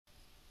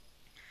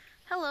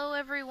Hello,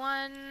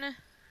 everyone.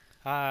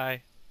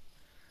 Hi.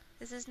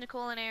 This is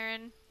Nicole and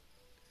Aaron.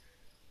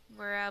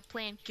 We're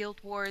playing Guild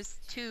Wars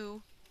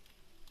 2.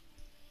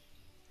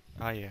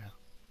 Oh yeah.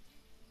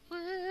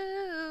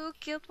 Woo!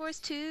 Guild Wars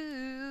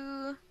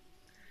 2.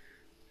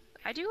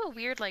 I do a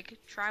weird, like,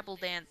 tribal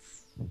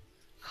dance.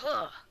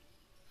 Huh!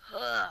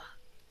 Huh!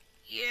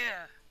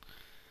 Yeah!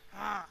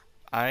 Huh!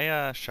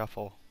 I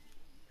shuffle.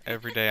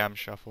 Every day I'm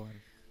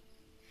shuffling.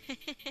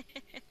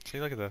 See,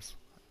 look at this.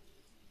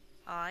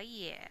 Aw,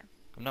 yeah.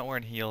 I'm not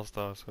wearing heels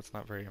though, so it's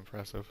not very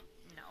impressive.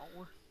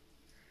 No.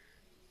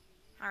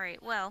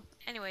 Alright, well,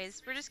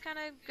 anyways, we're just kind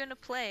of gonna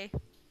play.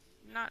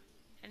 Not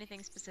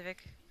anything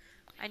specific.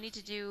 I need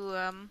to do,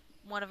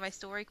 one of my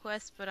story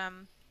quests, but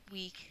I'm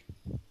weak.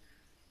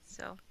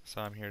 So,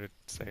 So I'm here to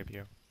save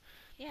you.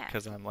 yeah.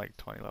 Because I'm like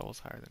 20 levels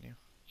higher than you.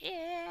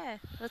 Yeah,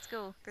 let's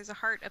go. There's a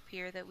heart up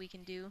here that we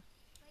can do.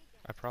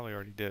 I probably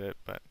already did it,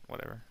 but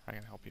whatever. I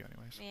can help you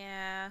anyways.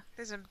 Yeah,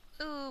 there's a...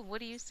 Ooh, what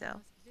do you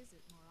sell?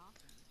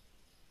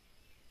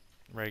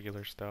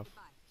 Regular stuff.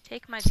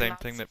 Take my Same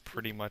thing globs of that goop.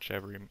 pretty much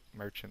every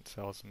merchant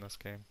sells in this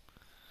game.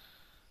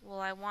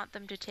 Well, I want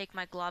them to take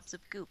my globs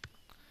of goop.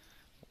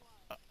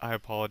 I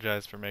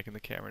apologize for making the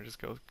camera just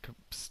go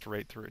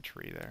straight through a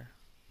tree there.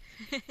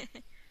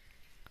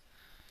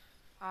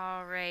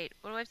 Alright,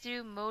 what do I have to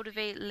do?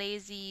 Motivate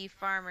lazy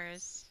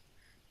farmers.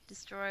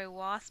 Destroy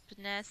wasp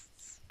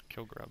nests.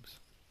 Kill grubs.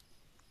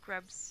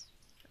 Grubs.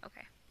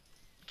 Okay.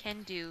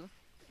 Can do.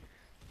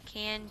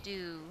 Can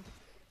do.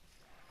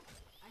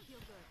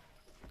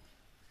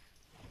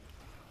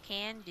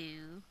 Can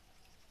do.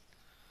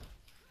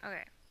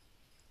 Okay.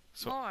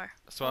 So, More.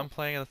 so Oh, I'm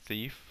playing a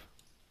thief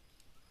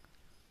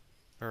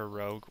or a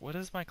rogue. What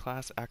is my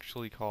class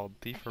actually called?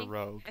 I Thief or think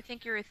rogue? I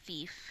think you're a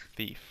thief.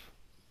 Thief.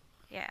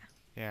 Yeah.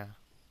 Yeah.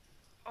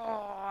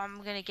 Oh, I'm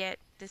gonna get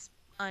this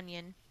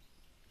onion.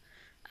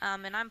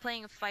 And I'm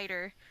playing a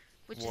fighter,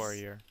 which is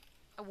Warrior.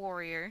 a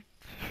warrior,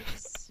 which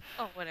is,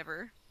 oh,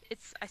 whatever.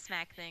 I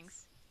smack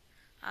things.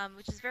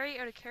 Which is very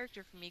out of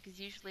character for me because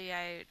usually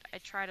I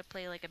try to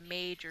play like a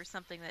mage or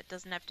something that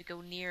doesn't have to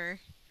go near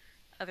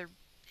other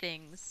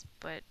things,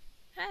 but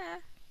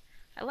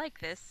I like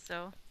this,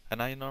 so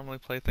And I normally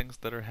play things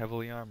that are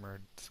heavily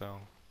armored, so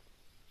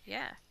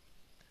yeah.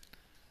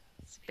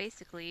 It's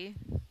basically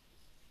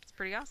it's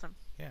pretty awesome.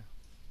 yeah.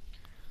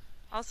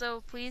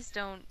 Also, please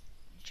don't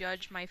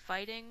judge my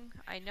fighting.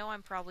 I know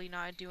I'm probably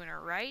not doing it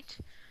right,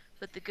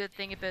 but the good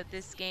thing about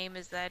this game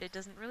is that it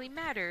doesn't really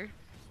matter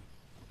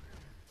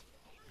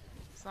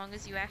as long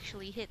as you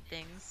actually hit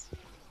things.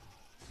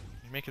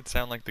 You make it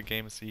sound like the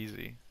game's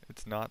easy.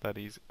 It's not that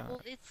easy.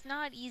 Well, it's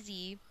not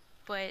easy,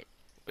 but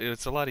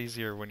It's a lot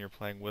easier when you're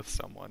playing with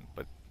someone,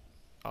 but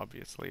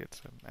obviously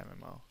it's an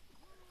MMO.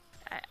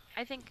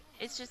 I think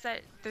it's just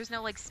that there's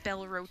no like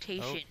spell Oh,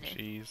 rotation.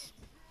 jeez.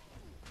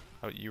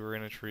 Oh, you were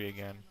in a tree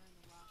again.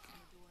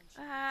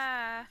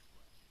 Ah,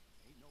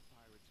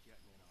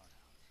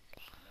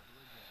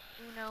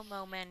 uno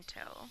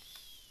momento.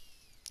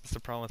 That's the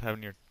problem with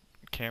having your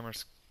camera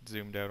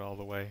zoomed out all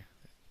the way.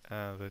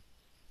 That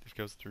it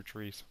goes through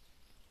trees.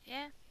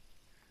 Yeah,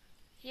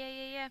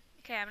 yeah.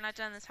 Okay, I'm not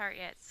done this heart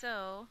yet,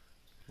 so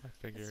I let's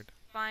figured.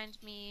 find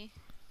me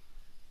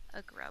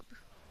a grub.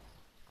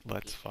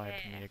 Let's find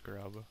me Yeah, a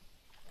grub.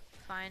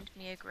 find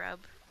me a grub.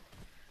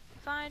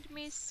 Find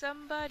me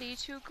somebody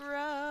to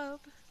grub.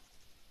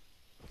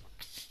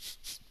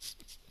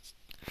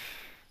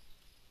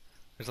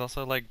 There's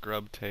also like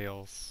grub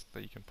tails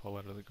that you can pull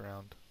out of the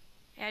ground.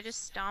 Yeah, I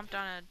just stomped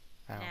on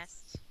a Ow.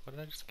 nest. What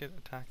did I just get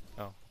attacked?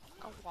 Oh.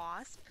 A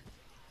wasp.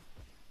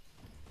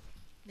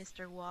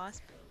 Mr.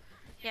 Wasp.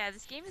 Yeah,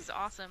 this game is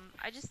awesome.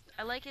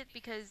 I like it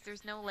because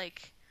there's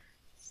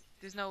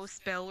no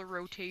spell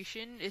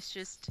rotation. It's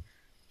just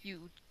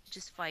you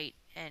just fight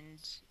and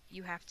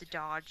you have to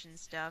dodge and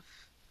stuff.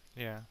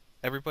 Yeah.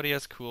 Everybody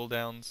has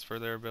cooldowns for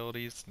their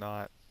abilities,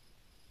 not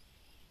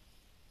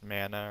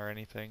mana or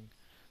anything.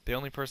 The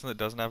only person that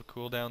doesn't have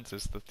cooldowns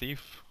is the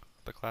thief,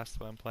 the class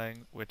that I'm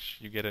playing, which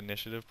you get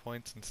initiative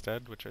points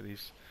instead, which are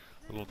these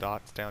little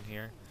dots down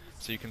here.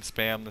 So you can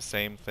spam the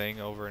same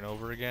thing over and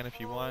over again if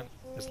you want,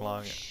 as Oh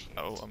long as...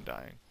 Oh, shit. I'm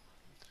dying.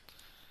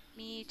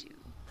 Me too.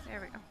 There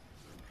we go.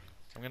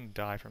 I'm gonna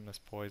die from this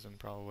poison,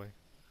 probably.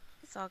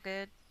 It's all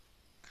good.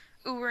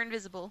 Ooh, we're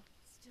invisible.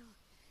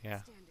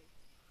 Yeah.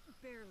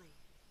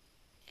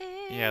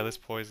 Yeah, Eh. this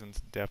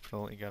poison's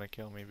definitely gonna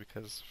kill me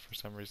because for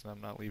some reason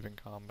I'm not leaving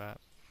combat.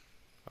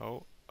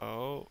 Oh,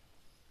 oh.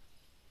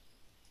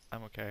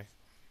 I'm okay.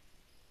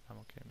 I'm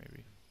okay,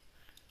 maybe.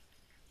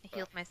 I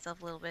healed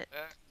myself a little bit.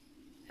 Uh,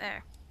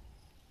 There.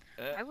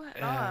 I'm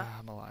That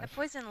alive.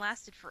 poison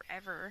lasted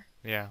forever.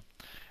 Yeah.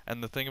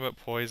 And the thing about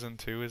poison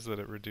too is that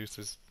it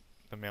reduces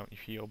the amount you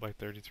heal by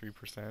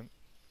 33%.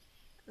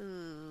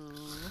 Ooh.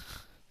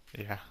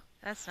 Yeah.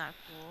 That's not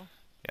cool.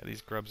 Yeah,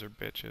 these grubs are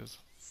bitches.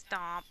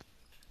 Stomp.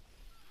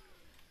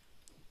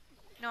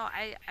 No,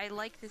 I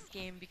like this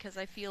game because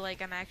I feel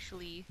like I'm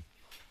actually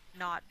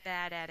not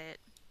bad at it.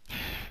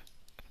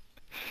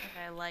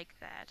 And I like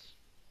that.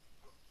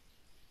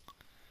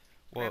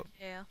 Well, Grub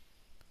tail.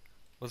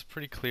 Well, it's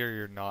pretty clear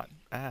you're not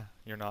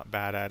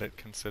bad at it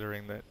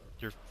considering that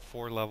you're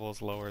 4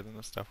 levels lower than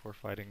the stuff we're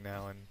fighting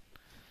now, and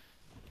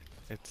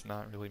it's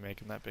not really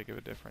making that big of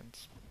a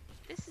difference.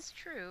 This is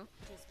true.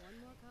 Just one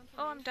more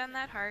Oh, I'm confirmation done of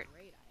that how heart.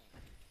 great I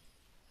am.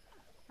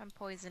 I'm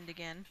poisoned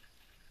again.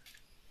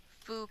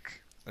 Fook.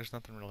 There's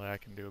nothing really I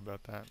can do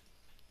about that.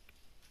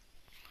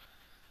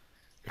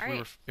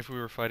 Alright. If we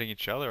were fighting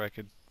each other, I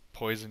could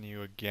poison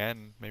you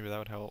again. Maybe that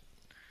would help.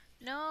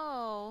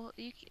 No,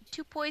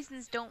 two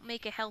poisons don't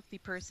make a healthy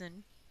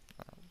person.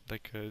 They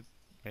could,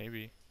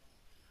 maybe.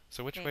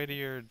 So which way to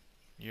Maybe.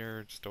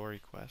 your story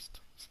quest?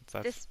 Since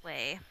that's This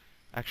way.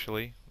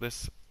 actually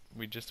this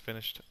we just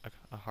finished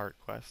a heart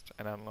quest,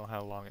 and I don't know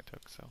how long it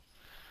took. So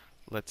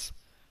let's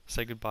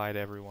say goodbye to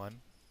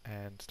everyone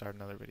and start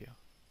another video.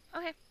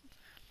 Okay.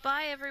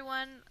 Bye,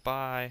 everyone.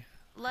 Bye.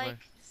 Bye.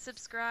 Like,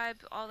 subscribe,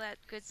 all that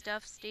good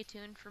stuff. Stay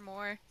tuned for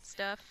more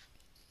stuff.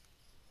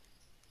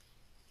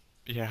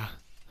 Yeah.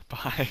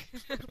 Bye.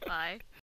 Bye.